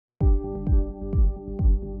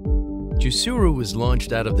Jusuru was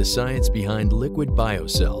launched out of the science behind Liquid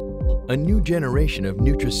BioCell, a new generation of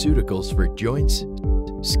nutraceuticals for joints,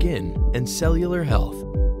 skin, and cellular health.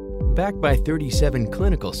 Backed by 37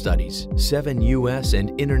 clinical studies, 7 U.S.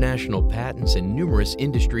 and international patents, and numerous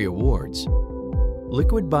industry awards,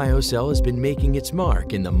 Liquid BioCell has been making its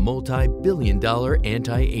mark in the multi-billion-dollar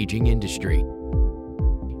anti-aging industry.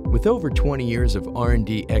 With over 20 years of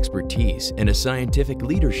R&D expertise and a scientific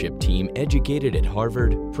leadership team educated at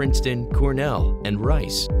Harvard, Princeton, Cornell, and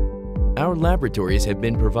Rice, our laboratories have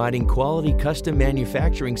been providing quality custom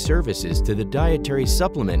manufacturing services to the dietary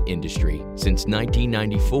supplement industry since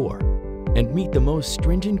 1994 and meet the most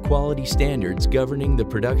stringent quality standards governing the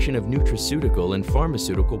production of nutraceutical and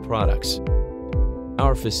pharmaceutical products.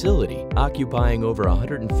 Our facility, occupying over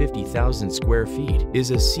 150,000 square feet, is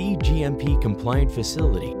a cGMP compliant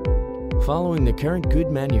facility, following the current good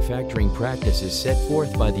manufacturing practices set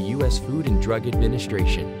forth by the U.S. Food and Drug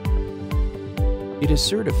Administration. It is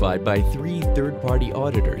certified by 3 third-party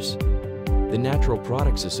auditors, the Natural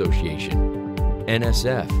Products Association,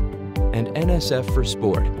 NSF, and NSF for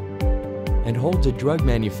Sport, and holds a drug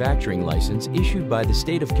manufacturing license issued by the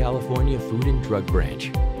State of California Food and Drug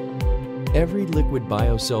Branch. Every Liquid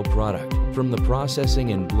BioCell product, from the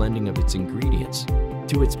processing and blending of its ingredients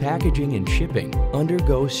to its packaging and shipping,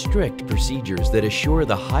 undergoes strict procedures that assure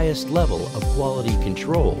the highest level of quality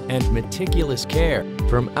control and meticulous care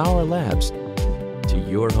from our labs to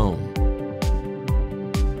your home.